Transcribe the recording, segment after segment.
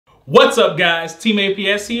What's up, guys? Team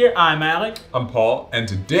APS here. I'm Alec. I'm Paul, and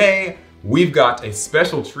today we've got a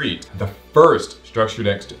special treat. The first structure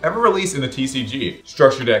decks to ever release in the TCG.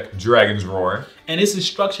 Structure deck Dragon's Roar. And this is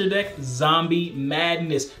structure deck Zombie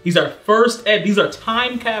Madness. These are these are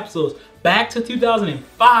time capsules back to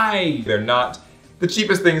 2005. They're not the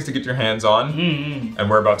cheapest things to get your hands on, and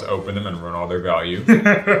we're about to open them and run all their value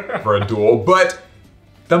for a duel, but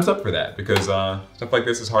thumbs up for that, because stuff like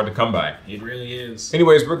this is hard to come by. It really is.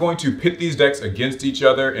 Anyways, we're going to pit these decks against each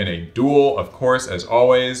other in a duel, of course, as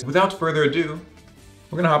always. Without further ado,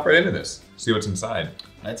 we're gonna hop right into this, see what's inside.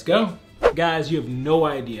 Let's go. Guys, you have no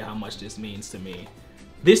idea how much this means to me.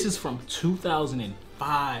 This is from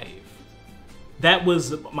 2005. That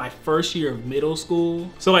was my first year of middle school.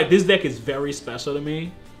 So like, this deck is very special to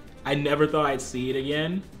me. I never thought I'd see it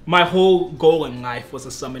again. My whole goal in life was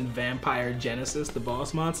to summon Vampire Genesis, the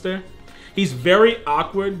boss monster. He's very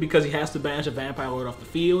awkward because he has to banish a Vampire Lord off the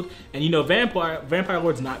field. And you know, Vampire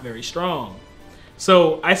Lord's not very strong.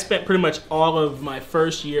 So I spent pretty much all of my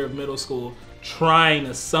first year of middle school trying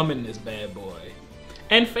to summon this bad boy.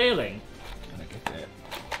 And failing. Gotta get that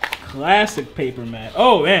classic paper mat.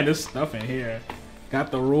 Oh man, there's stuff in here.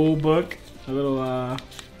 Got the rule book, a little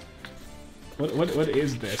What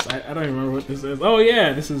is this? I don't even remember what this is. Oh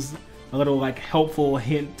yeah, this is a little like helpful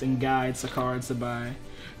hint and guides to cards to buy.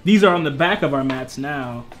 These are on the back of our mats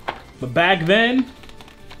now, but back then,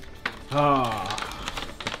 we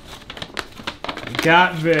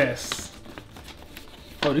got this.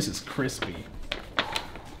 Oh, this is crispy.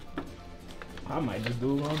 I might just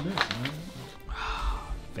do all this, man.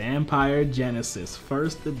 Vampire Genesis,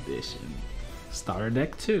 first edition. Starter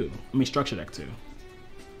deck 2. I mean, structure deck 2.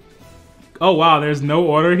 Oh wow, there's no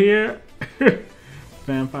order here.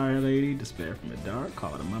 Vampire Lady, Despair from the Dark,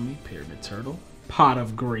 Call It a Mummy, Pyramid Turtle, Pot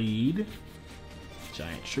of Greed,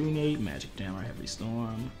 Giant Trunade, Magic Jammer, Heavy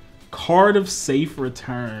Storm, Card of Safe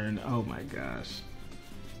Return. Oh my gosh.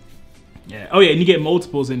 Yeah. Oh yeah, and you get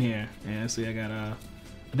multiples in here. Yeah. See, I got I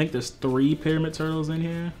think there's 3 Pyramid Turtles in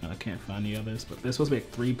here. I can't find the others, but there's supposed to be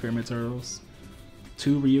like 3 Pyramid Turtles,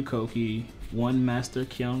 2 Ryukoki, 1 Master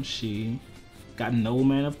Kyonshi. Got No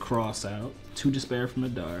Man of Crossout, 2 Despair from the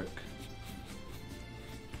Dark,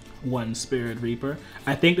 1 Spirit Reaper.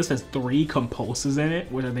 I think this has 3 Compulses in it,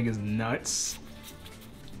 which I think is nuts.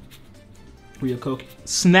 Ryukoki.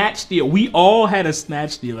 Snatch Steal. We all had a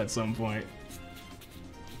Snatch Steal at some point.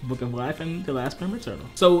 Book of Life and the Last Pyramid Turtle.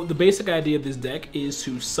 So the basic idea of this deck is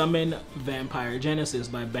to summon Vampire Genesis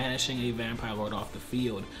by banishing a Vampire Lord off the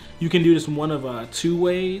field. You can do this one of 2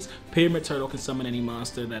 ways. Pyramid Turtle can summon any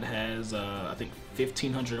monster that has, I think,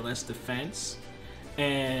 1500 or less defense.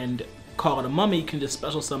 And Call It a Mummy can just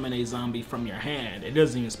special summon a zombie from your hand. It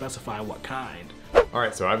doesn't even specify what kind.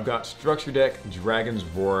 Alright, so I've got structure deck Dragon's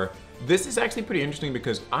Roar. This is actually pretty interesting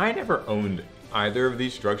because I never owned either of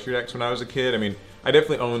these structure decks when I was a kid. I mean, I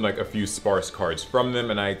definitely owned like a few sparse cards from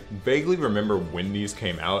them, and I vaguely remember when these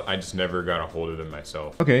came out. I just never got a hold of them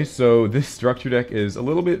myself. Okay, so this structure deck is a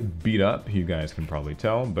little bit beat up, you guys can probably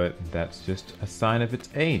tell, but that's just a sign of its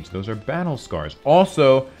age. Those are battle scars.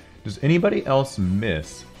 Also, does anybody else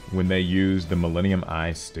miss when they use the Millennium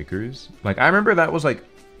Eye stickers? Like, I remember that was like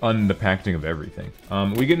on the packaging of everything.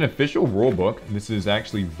 We get an official rulebook. This is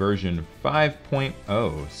actually version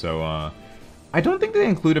 5.0, so I don't think they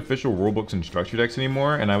include official rulebooks and structure decks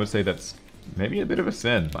anymore, and I would say that's maybe a bit of a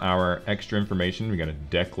sin. Our extra information, we got a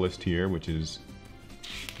deck list here, which is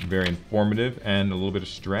very informative, and a little bit of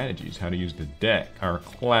strategies, how to use the deck. Our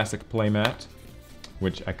classic playmat,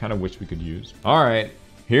 which I kind of wish we could use. All right,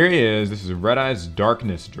 here he is. This is Red Eye's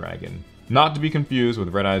Darkness Dragon. Not to be confused with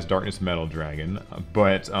Red Eye's Darkness Metal Dragon,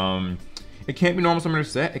 but it can't be normal summoner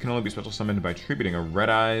set. It can only be special summoned by tributing a Red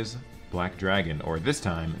Eye's Black Dragon, or this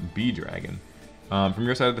time, Bee Dragon. From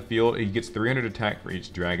your side of the field, it gets 300 attack for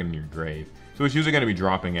each dragon in your grave. So it's usually going to be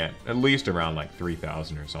dropping at least around like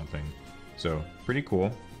 3,000 or something. So pretty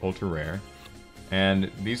cool, ultra rare.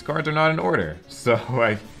 And these cards are not in order. So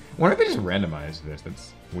I wonder if they just randomized this.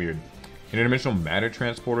 That's weird. Interdimensional Matter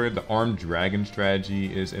Transporter, the Armed Dragon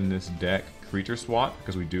strategy is in this deck. Creature Swap,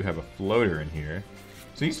 because we do have a floater in here.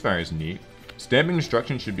 Ceasefire is neat. Stamping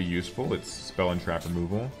Destruction should be useful. It's spell and trap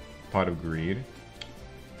removal. Pot of Greed.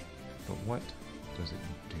 But what does it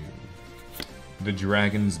do? The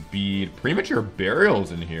Dragon's Bead. Premature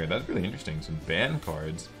Burial's in here. That's really interesting. Some ban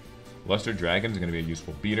cards. Luster Dragon's going to be a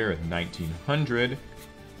useful beater at 1900.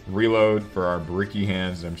 Reload for our bricky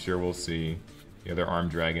hands, I'm sure we'll see. The other Armed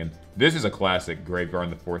Dragon. This is a classic Graveguard in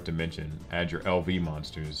the 4th Dimension. Add your LV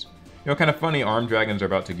monsters. You know, kind of funny, Armed Dragons are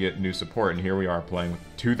about to get new support, and here we are playing with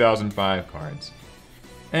 2005 cards.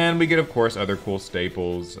 And we get, of course, other cool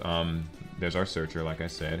staples. there's our searcher, like I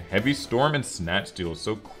said. Heavy Storm and Snatch Steal,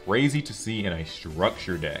 so crazy to see in a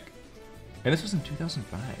structure deck. And this was in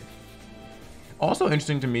 2005. Also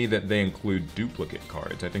interesting to me that they include duplicate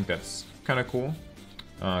cards. I think that's kind of cool.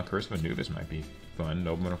 Curse of Anubis might be fun.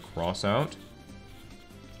 Nobleman of Crossout.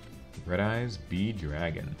 Red Eyes Bee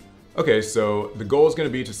Dragon. Okay, so the goal is going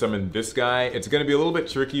to be to summon this guy. It's going to be a little bit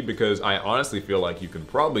tricky because I honestly feel like you can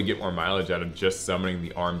probably get more mileage out of just summoning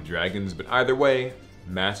the armed dragons, but either way,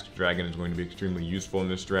 Masked Dragon is going to be extremely useful in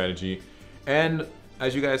this strategy. And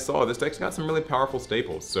as you guys saw, this deck's got some really powerful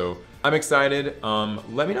staples, so I'm excited.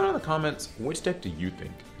 Let me know in the comments, which deck do you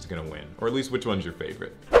think is going to win? Or at least which one's your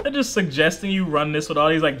favorite? They're just suggesting you run this with all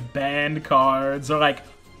these like banned cards or like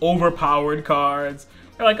overpowered cards.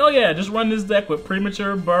 They're like, oh yeah, just run this deck with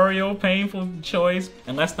Premature Burial, Painful Choice,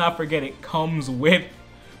 and let's not forget it comes with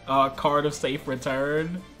a card of Safe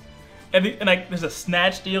Return. And like, there's a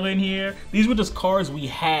Snatch Steal in here. These were just cards we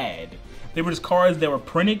had. They were just cards that were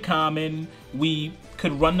printed common. We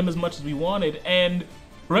could run them as much as we wanted. And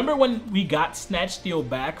remember when we got Snatch Steal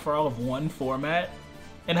back for all of one format?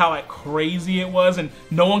 And how like crazy it was, and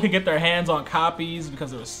no one could get their hands on copies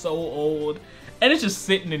because they were so old. And it's just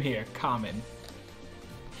sitting in here, common.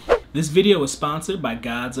 This video is sponsored by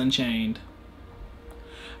Gods Unchained.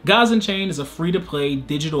 Gods Unchained is a free-to-play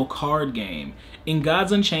digital card game. In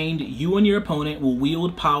Gods Unchained, you and your opponent will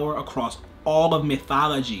wield power across all of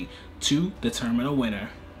mythology to determine a winner.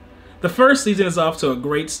 The first season is off to a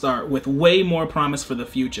great start with way more promise for the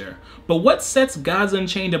future. But what sets Gods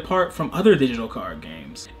Unchained apart from other digital card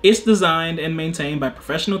games? It's designed and maintained by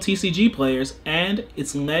professional TCG players, and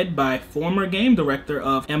it's led by former game director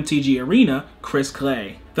of MTG Arena, Chris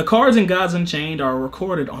Clay. The cards in Gods Unchained are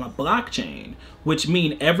recorded on a blockchain, which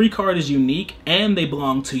mean every card is unique and they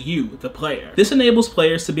belong to you, the player. This enables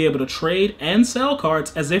players to be able to trade and sell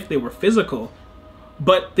cards as if they were physical.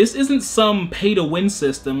 But this isn't some pay-to-win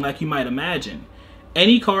system like you might imagine.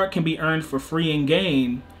 Any card can be earned for free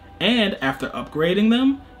in-game, and after upgrading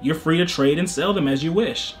them, you're free to trade and sell them as you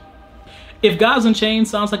wish. If Gods Unchained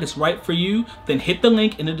sounds like it's right for you, then hit the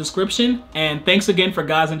link in the description, and thanks again for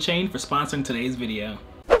Gods Unchained for sponsoring today's video.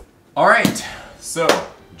 Alright, so,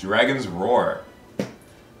 Dragon's Roar.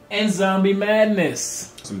 And Zombie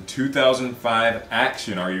Madness. Some 2005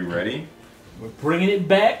 action, are you ready? We're bringing it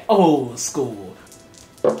back old school.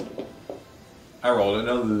 I rolled an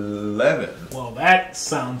 11. Well, that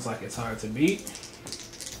sounds like it's hard to beat.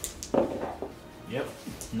 Yep,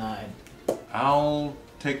 9. I'll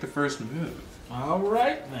take the first move.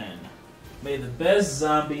 Alright then. May the best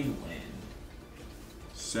zombie win.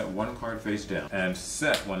 Set one card face down, and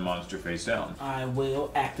set one monster face down. I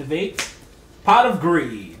will activate Pot of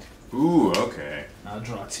Greed. Ooh, okay. I'll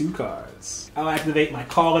draw 2 cards. I'll activate my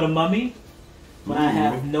Call of the Mummy. When I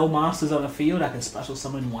have no monsters on the field, I can special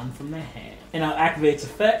summon 1 from their hand. And I'll activate its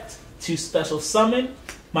effect to special summon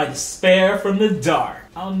my Despair from the Dark.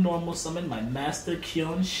 I'll normal summon my Master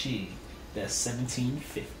Kyun-Shi. That's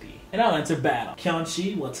 1750. And I'll enter battle.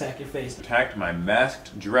 Kyun-Shi will attack your face. Attacked my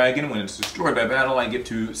Masked Dragon. When it's destroyed by battle, I get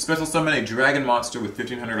to special summon a dragon monster with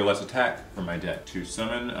 1500 or less attack from my deck to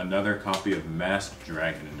summon another copy of Masked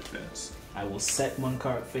Dragon in defense. I will set 1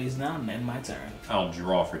 card face down and end my turn. I'll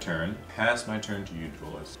draw for turn. Pass my turn to you,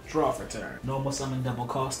 Duelist. Draw for turn. Normal summon double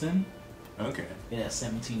costing. Okay. Yeah,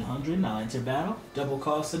 1700. Now enter battle. Double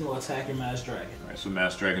costing will attack your Masked Dragon. Alright, so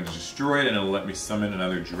Masked Dragon is destroyed, and it'll let me summon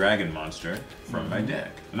another dragon monster from my deck.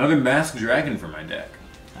 Another Masked Dragon from my deck.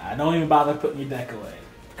 I don't even bother putting your deck away,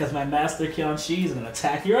 because my Master Kyun-Shi is going to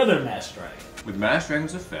attack your other Masked Dragon. With Masked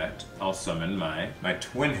Dragon's effect, I'll summon my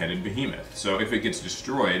twin-headed behemoth. So if it gets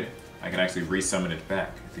destroyed, I can actually resummon it back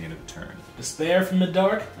at the end of the turn. Despair from the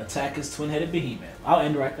Dark, attack his twin-headed behemoth. I'll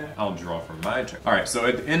end right there. I'll draw for my turn. Alright, so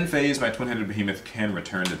at the end phase, my twin-headed behemoth can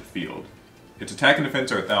return to the field. Its attack and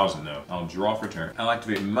defense are 1000 though. I'll draw for turn. I'll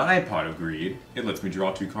activate my Pot of Greed. It lets me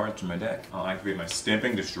draw 2 cards from my deck. I'll activate my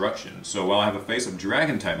Stamping Destruction. So while I have a face-up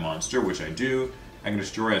dragon-type monster, which I do, I can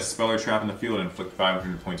destroy a spell or trap in the field and inflict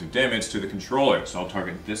 500 points of damage to the controller. So I'll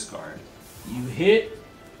target this card. You hit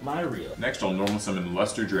my reel. Next, I'll normal summon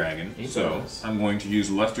Luster Dragon. It so does. I'm going to use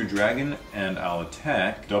Luster Dragon, and I'll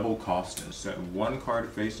attack double costing. Set 1 card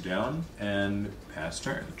face down and pass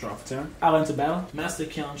turn. Draw for turn. I'll enter battle. Master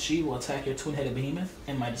Kyun-Shi will attack your twin-headed behemoth,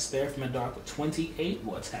 and my Despair from the Dark with 28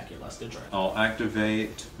 will attack your Luster Dragon. I'll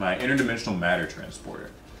activate my Interdimensional Matter Transporter.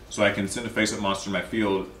 So I can send a face-up monster to my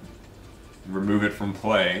field, remove it from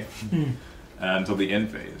play, until the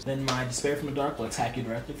end phase. Then my Despair from the Dark will attack you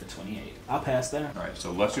directly for 28. I'll pass there. Alright,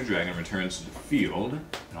 so Luster Dragon returns to the field,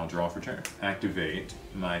 and I'll draw for turn. Activate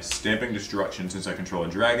my Stamping Destruction since I control a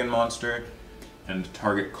dragon monster. and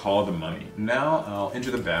target Call of the Mummy. Now I'll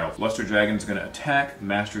enter the battle. Luster Dragon's gonna attack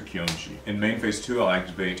Master Kyonshi. In main phase 2, I'll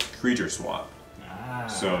activate Creature Swap.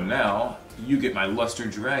 So now you get my Luster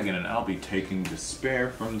Dragon and I'll be taking Despair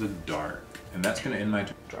from the Dark. And that's gonna end my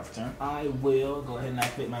turn. Draw for turn. I will go ahead and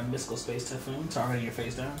activate my Mystical Space Typhoon, targeting your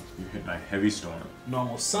face down. You hit my Heavy Storm.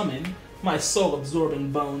 Normal summon my Soul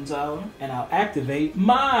Absorbing Bone Tower, and I'll activate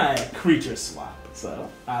my Creature Swap. So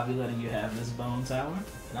I'll be letting you have this Bone Tower,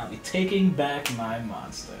 and I'll be taking back my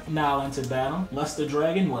monster. Now I'll enter battle. Luster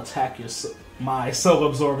Dragon will attack my Soul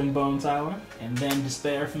Absorbing Bone Tower, and then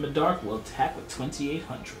Despair from the Dark will attack with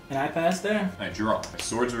 2800. And I pass there. I draw.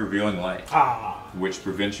 Swords of Revealing Light, which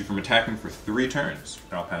prevents you from attacking for 3 turns.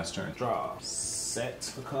 And I'll pass turn. Draw.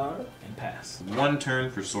 Set a card and pass. 1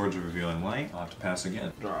 turn for Swords of Revealing Light. I'll have to pass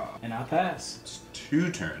again. Draw. And I'll pass. It's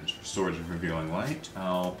 2 turns for Swords of Revealing Light.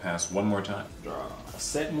 I'll pass 1 more time. Draw.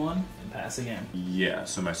 Set 1 and pass again. Yeah,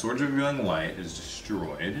 so my Swords of Revealing Light is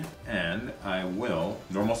destroyed, and I will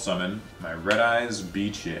normal summon my Red Eyes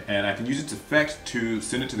Beachit, and I can use its effect to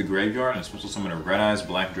send it to the graveyard and special summon a Red Eyes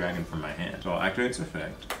Black Dragon from my hand. So I'll activate its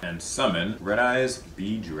effect and summon Red Eyes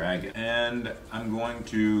Bee Dragon, and I'm going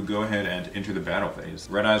to go ahead and enter the battle phase.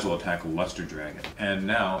 Red Eyes will attack Luster Dragon, and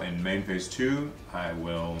now in main phase 2, I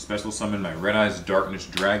will special summon my Red Eyes Darkness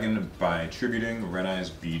Dragon by tributing Red Eyes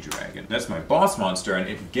Bee Dragon. That's my boss monster, and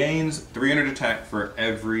it gains 300 attack for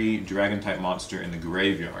every dragon type monster in the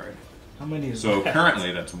graveyard. How many is so that?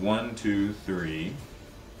 Currently that's 1, 2, 3,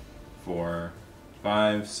 4,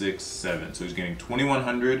 5, 6, 7. So he's getting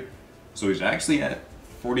 2100. So he's actually at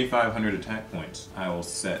 4500 attack points. I will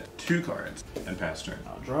set 2 cards and pass turn.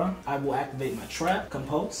 I'll draw. I will activate my trap,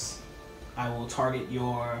 Compulse. I will target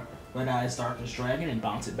your Red Eyes Darkness Dragon and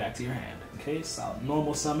bounce it back to your hand. Okay, so I'll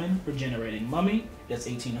normal summon Regenerating Mummy. That's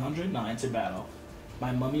 1800. Now enter battle.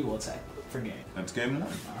 My Mummy will attack for game. That's game 1.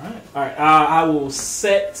 Alright. I will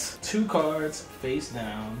set 2 cards face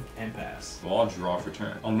down and pass. Well, I'll draw for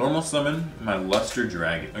turn. I'll normal summon my Luster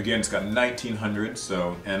Dragon. Again, it's got 1900,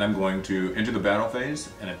 and I'm going to enter the battle phase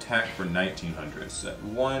and attack for 1900. Set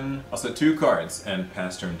 1. I'll set 2 cards and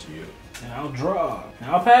pass turn to you. And I'll draw. And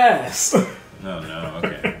I'll pass. No,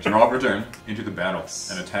 okay. Draw for turn, enter the battle,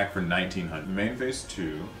 and attack for 1900. Main phase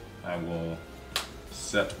 2, I will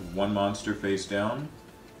set 1 monster face down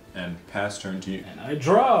and pass turn to you. And I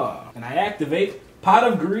draw. And I activate Pot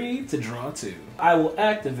of Greed to draw 2. I will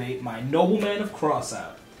activate my Nobleman of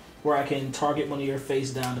Crossout, where I can target one of your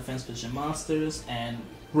face down defense position monsters and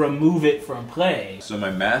remove it from play. So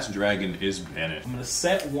my Masked Dragon is banished. I'm going to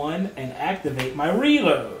set 1 and activate my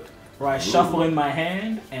Reload, where I shuffle in my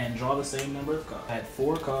hand and draw the same number of cards. Add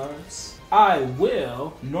 4 cards. I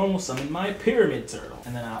will normal summon my Pyramid Turtle,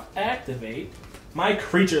 and then I'll activate my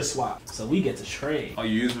Creature Swap, so we get to trade. I'll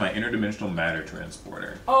use my Interdimensional Matter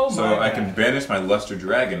Transporter. Oh my So God. I can banish my Luster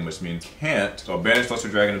Dragon, which means can't. So I'll banish Luster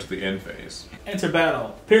Dragon into the end phase. Enter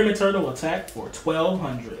battle. Pyramid Turtle will attack for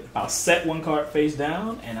 1200. I'll set 1 card face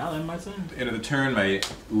down, and I'll end my turn. At the end of the turn, my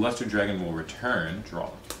Luster Dragon will return, draw,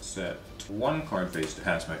 set 1 card face to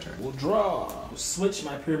pass my turn. We'll draw. We'll switch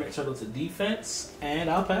my Pyramid Turtle to defense, and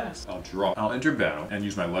I'll pass. I'll draw. I'll enter battle and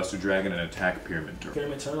use my Luster Dragon and attack Pyramid Turtle.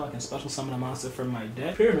 Pyramid Turtle, I can special summon a monster from my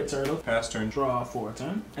deck. Pyramid Turtle, Pass turn. draw for a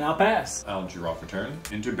turn, and I'll pass. I'll draw for turn,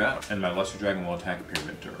 enter battle, and my Luster Dragon will attack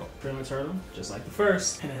Pyramid Turtle. Pyramid Turtle, just like the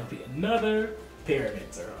first, and it'll be another Pyramid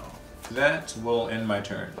Turtle. That will end my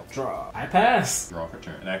turn. Draw. I pass. Draw for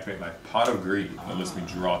turn. And activate my Pot of Greed. That lets me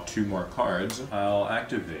draw 2 more cards. I'll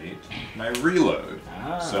activate my Reload.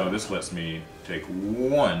 So this lets me take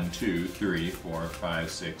 1, 2, 3, 4,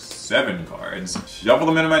 5, 6, 7 cards. Shuffle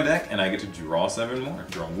them into my deck, and I get to draw 7 more.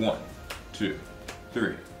 Draw 1, 2,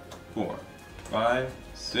 3, 4, 5,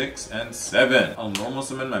 6, and 7. I'll normal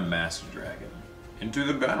summon my Master Dragon. Enter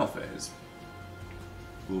the battle phase.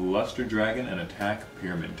 Luster Dragon and attack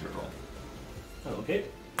Pyramid Turtle. Okay.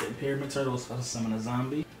 Then Pyramid Turtle will special summon a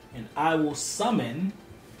zombie, and I will summon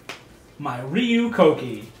my Ryu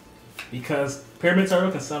Koki, because Pyramid Turtle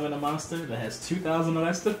can summon a monster that has 2000 or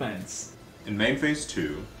less defense. In main phase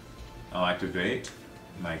 2, I'll activate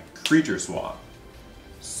my Creature Swap.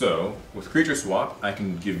 So, with Creature Swap, I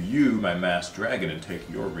can give you my Masked Dragon and take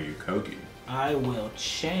your Ryu Koki. I will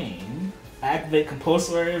chain, activate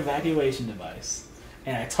Compulsory Evacuation Device,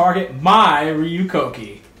 and I target my Ryu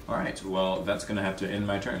Koki. Alright, well, that's gonna have to end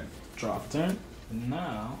my turn. Draw for turn.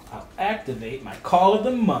 Now, I'll activate my Call of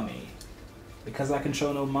the Mummy. Because I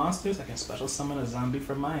control no monsters, I can special summon a zombie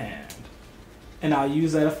from my hand. And I'll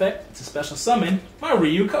use that effect to special summon my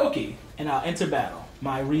Ryu Koki. And I'll enter battle.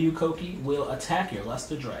 My Ryu Koki will attack your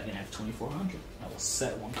Luster Dragon at 2400. I will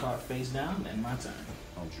set 1 card face down and end my turn.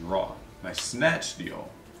 I'll draw my Snatch Steal.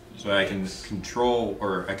 So I can control,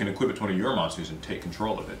 or I can equip it to one of your monsters and take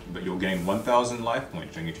control of it, but you'll gain 1,000 life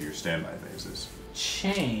points during each of your standby phases.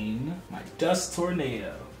 Chain my Dust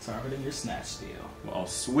Tornado, targeting your Snatch Steal. Well, I'll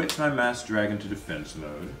switch my Masked Dragon to defense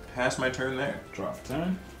mode, pass my turn there. Draw for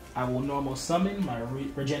turn. I will normal summon my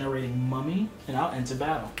Regenerating Mummy, and I'll enter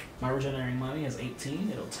battle. My Regenerating Mummy has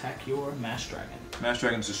 18, it'll attack your Masked Dragon. Masked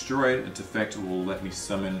Dragon's destroyed, its effect will let me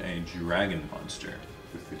summon a Dragon monster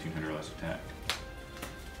with 1,500 less attack.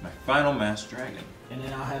 My final Masked Dragon. And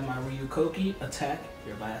then I'll have my Ryukoki attack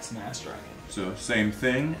your last Masked Dragon. So same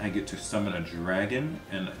thing, I get to summon a dragon,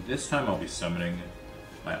 and this time I'll be summoning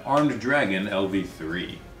my Armed Dragon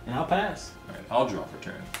LV3. And I'll pass. Alright, I'll draw for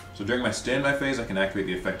turn. So during my standby phase, I can activate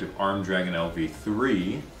the effect of Armed Dragon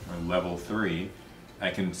LV3, or level 3. I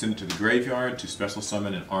can send it to the graveyard to special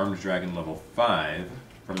summon an Armed Dragon level 5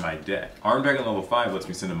 from my deck. Armed Dragon level 5 lets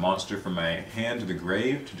me send a monster from my hand to the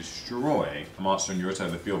grave to destroy a monster on your side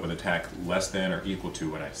of the field with attack less than or equal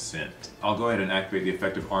to what I sent. I'll go ahead and activate the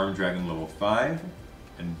effect of Armed Dragon level 5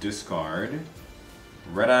 and discard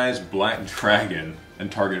Red Eyes Black Dragon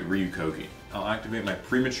and target Ryukoki. I'll activate my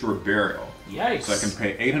Premature Burial. Yikes. So I can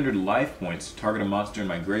pay 800 life points to target a monster in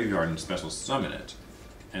my graveyard and special summon it.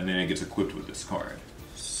 And then it gets equipped with this card.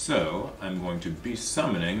 So I'm going to be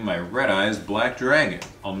summoning my Red Eyes Black Dragon.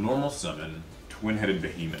 I'll normal summon Twin-Headed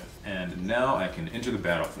Behemoth. And now I can enter the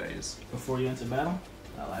battle phase. Before you enter battle,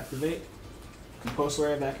 I'll activate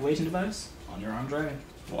Compulsory Evacuation Device on your Armed Dragon.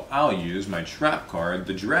 Well, I'll use my trap card,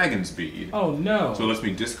 the Dragon's Bead. Oh no! So it lets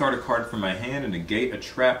me discard a card from my hand and negate a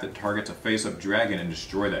trap that targets a face-up dragon and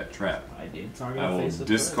destroy that trap. I did target I a will face-up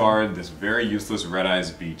discard this very useless Red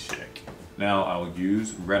Eyes Bee chick. Now I'll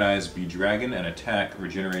use Red Eyes Bee Dragon and attack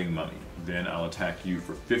Regenerating Mummy. Then I'll attack you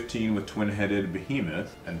for 15 with Twin-Headed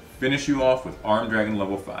Behemoth and finish you off with Armed Dragon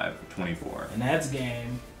level 5 for 24. And that's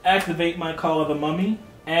game. Activate my Call of the Mummy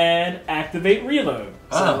and activate Reload.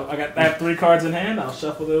 So I have 3 cards in hand. I'll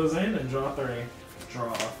shuffle those in and draw 3.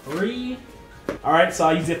 Draw 3. Alright, so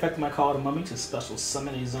I'll use the effect of my Call of the Mummy to special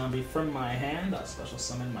summon a zombie from my hand. I'll special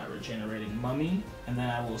summon my Regenerating Mummy. And then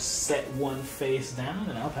I will set one face down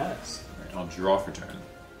and I'll pass. Alright, I'll draw for turn.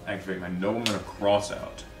 Activate my Nobleman of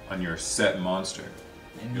Crossout on your set monster.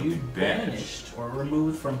 And You'll you be banished or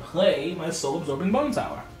removed from play my Soul Absorbing Bone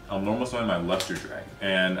Tower. I'll normal summon my Luster Dragon,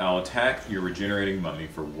 and I'll attack your Regenerating Mummy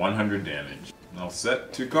for 100 damage. I'll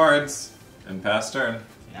set 2 cards and pass turn.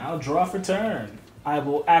 And I'll draw for turn. I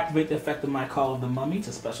will activate the effect of my Call of the Mummy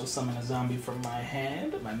to special summon a zombie from my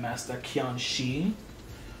hand, my Master Kyonshi.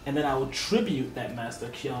 And then I will tribute that Master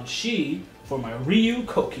Kyonshi for my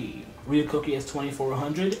Ryukoki. Ryukoki has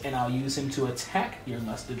 2,400, and I'll use him to attack your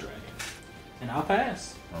Luster Dragon. And I'll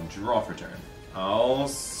pass. I'll draw for turn. I'll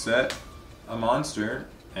set a monster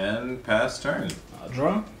and pass turn. I'll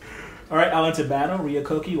draw. Alright, I'll enter battle.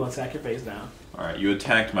 Ryukoki will attack your face down. Alright, you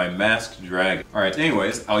attacked my Masked Dragon. Alright,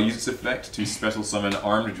 anyways, I'll use this effect to special summon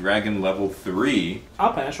Armed Dragon level 3.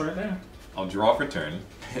 I'll pass right there. I'll draw for turn.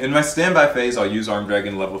 In my standby phase, I'll use Armed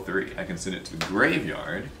Dragon level 3. I can send it to the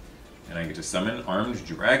graveyard, and I get to summon Armed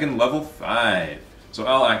Dragon level 5. So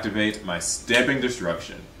I'll activate my Stamping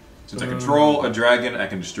Destruction. Since I control a dragon, I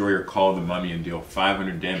can destroy your Call of the Mummy and deal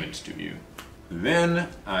 500 damage to you. Then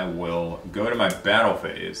I will go to my battle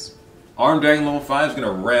phase. Armed Dragon level 5 is going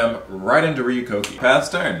to ram right into Ryukoki. Pass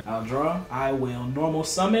turn. I'll draw. I will normal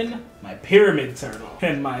summon my Pyramid Turtle.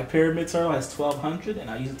 And my Pyramid Turtle has 1,200, and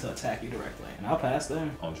I'll use it to attack you directly. And I'll pass there.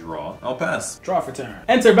 I'll draw. I'll pass. Draw for turn.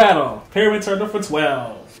 Enter battle. Pyramid Turtle for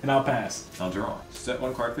 12. And I'll pass. I'll draw. Set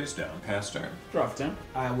 1 card face down. Pass turn. Draw for turn.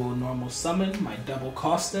 I will normal summon my Double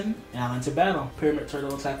Costin, and I'll enter battle. Pyramid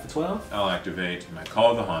Turtle attack for 12. I'll activate my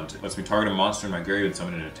Call of the Haunted. Lets me target a monster in my grave and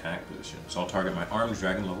summon in an attack position. So I'll target my Armed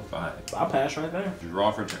Dragon level 5. I'll pass right there.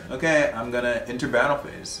 Draw for turn. Okay, I'm gonna enter battle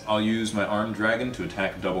phase. I'll use my Armed Dragon to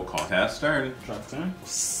attack Double Cost. Pass turn. Draw for turn.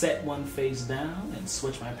 Set one face down and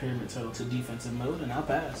switch my Pyramid Turtle to defensive mode, and I'll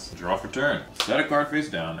pass. Draw for turn. Set a card face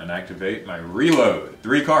down and activate my Reload.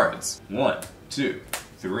 3 cards. 1, 2,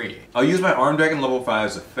 3. I'll use my Armed Dragon level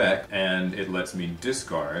 5's effect, and it lets me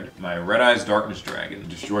discard my Red Eyes Darkness Dragon to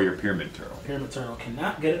destroy your Pyramid Turtle. Pyramid Turtle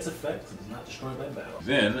cannot get its effect because it's not destroyed by battle.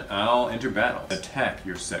 Then I'll enter battle. Attack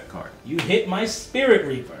your set card. You hit my Spirit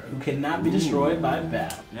Reaper, who cannot be destroyed by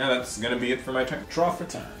battle. Yeah, that's gonna be it for my turn. Draw for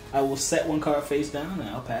turn. I will set 1 card face down and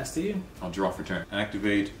I'll pass to you. I'll draw for turn.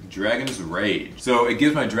 Activate Dragon's Rage. So it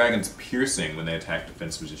gives my dragons piercing when they attack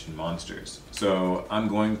defense position monsters. So I'm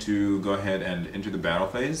going to go ahead and enter the battle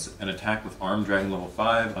phase and attack with Armed Dragon level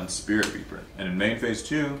 5 on Spirit Reaper. And in main phase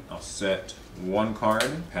 2, I'll set 1 card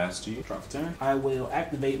past you. Draw for turn. I will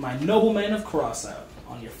activate my Nobleman of Crossout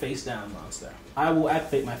on your face down monster. I will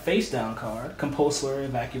activate my face down card, Compulsory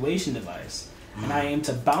Evacuation Device. And I aim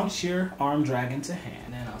to bounce your Armed Dragon to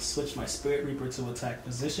hand. And I'll switch my Spirit Reaper to attack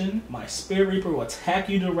position. My Spirit Reaper will attack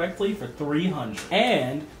you directly for 300.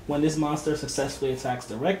 And when this monster successfully attacks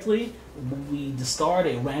directly, we discard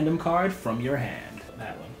a random card from your hand.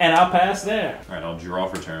 That one. And I'll pass there. Alright, I'll draw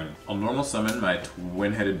for turn. I'll normal summon my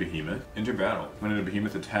Twin-Headed Behemoth. Enter battle. Twin-Headed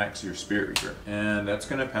Behemoth attacks your Spirit Reaper. And that's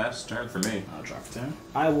gonna pass turn for me. I'll draw for turn.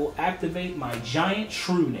 I will activate my Giant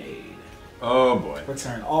Shrunade. Oh boy.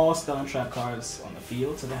 Return all spell and trap cards on the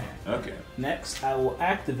field to the hand. Okay. Next, I will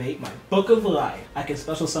activate my Book of Life. I can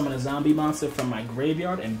special summon a zombie monster from my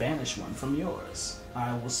graveyard and banish one from yours.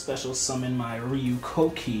 I will special summon my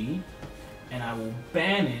Ryukoki, and I will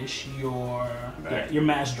banish your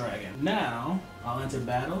Mass Dragon. Now, I'll enter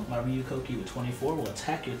battle. My Ryukoki with 24 will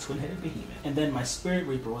attack your Twin-Headed Behemoth. And then my Spirit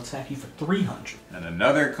Reaper will attack you for 300. And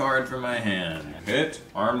another card from my hand. Hit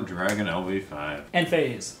Armed Dragon LV5. End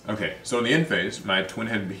phase. Okay, so in the end phase, my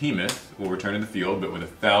Twin-Headed Behemoth will return to the field, but with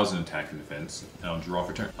 1,000 attack and defense. And I'll draw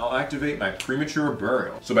for turn. I'll activate my Premature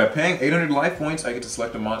Burial. So by paying 800 life points, I get to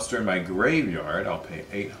select a monster in my graveyard. I'll pay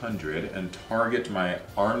 800 and target my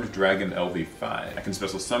Armed Dragon LV5. I can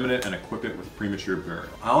special summon it and equip it with Premature Burial.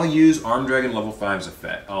 I'll use Armed Dragon level 5's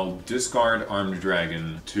effect. I'll discard Armed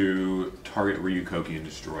Dragon to target Ryukoki and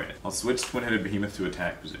destroy it. I'll switch Twin-Headed Behemoth to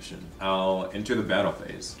attack position. I'll enter the battle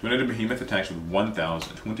phase. Twin-Headed Behemoth attacks with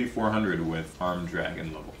 1,000, 2,400 with Armed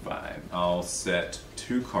Dragon level 5. I'll set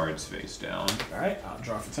 2 cards face down. Alright, I'll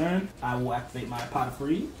draw for turn. I will activate my Pot of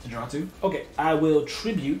Freed to draw 2. Okay, I will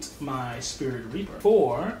tribute my Spirit Reaper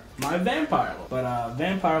for my Vampire Lord. But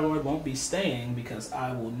Vampire Lord won't be staying because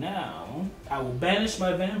I will banish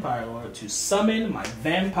my Vampire Lord to summon my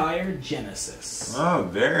Vampire Genesis. Oh,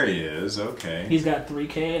 there he is. Okay. He's got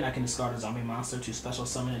 3k and I can discard a zombie monster to special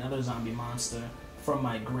summon another zombie monster from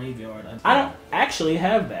my graveyard. I don't actually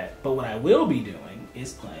have that, but what I will be doing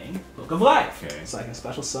is playing Book of Life. Okay. So I can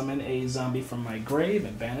special summon a zombie from my grave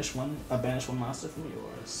and banish one monster from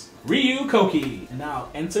yours. Ryukoki! And now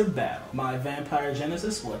enter battle. My Vampire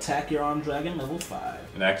Genesis will attack your Armed Dragon level 5.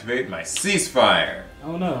 And activate my Ceasefire.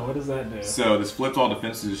 Oh no, what does that do? So this flips all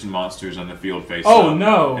defense position monsters on the field face Oh up,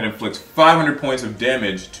 no! and inflicts 500 points of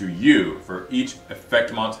damage to you for each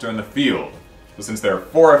effect monster in the field. So since there are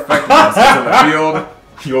 4 effect monsters in the field,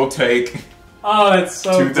 you'll take oh, that's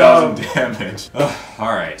so 2,000 damage.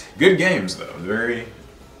 Alright. Good games though. Very,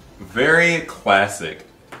 very classic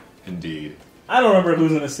indeed. I don't remember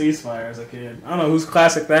losing a Ceasefire as a kid. I don't know whose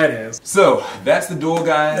classic that is. So, that's the duel,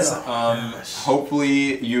 guys. Oh,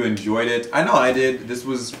 hopefully you enjoyed it. I know I did. This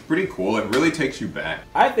was pretty cool. It really takes you back.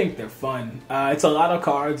 I think they're fun. It's a lot of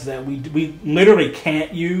cards that we literally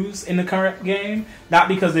can't use in the current game. Not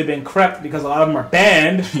because they've been crept, because a lot of them are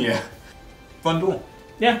banned. Yeah. Fun duel.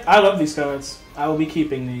 Yeah, I love these cards. I will be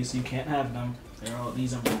keeping these. You can't have them.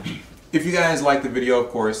 These are If you guys liked the video, of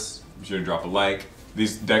course, be sure to drop a like.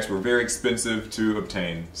 These decks were very expensive to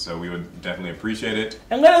obtain, so we would definitely appreciate it.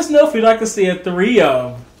 And let us know if you'd like to see a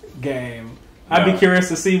 3-of game. I'd be curious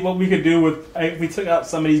to see what we could do with if we took out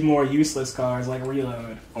some of these more useless cards like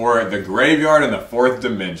Reload. Or the Graveyard in the 4th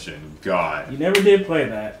Dimension. God. You never did play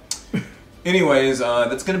that. Anyways,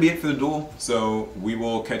 that's going to be it for the duel, so we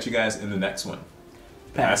will catch you guys in the next one.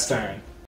 Pass turn.